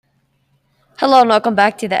Hello and welcome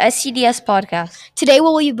back to the SCDS podcast. Today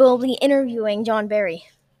we will be interviewing John Barry.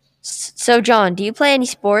 So, John, do you play any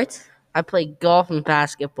sports? I play golf and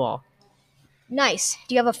basketball. Nice.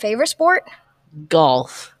 Do you have a favorite sport?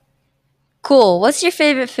 Golf. Cool. What's your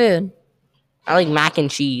favorite food? I like mac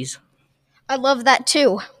and cheese. I love that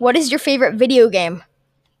too. What is your favorite video game?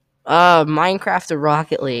 Minecraft or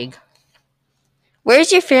Rocket League.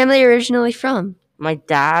 Where's your family originally from? My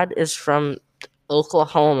dad is from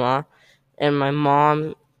Oklahoma, and my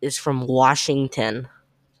mom is from Washington.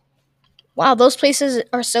 Wow, those places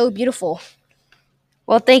are so beautiful.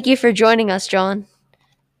 Well, thank you for joining us, John.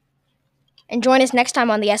 And join us next time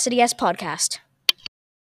on the SCDS podcast.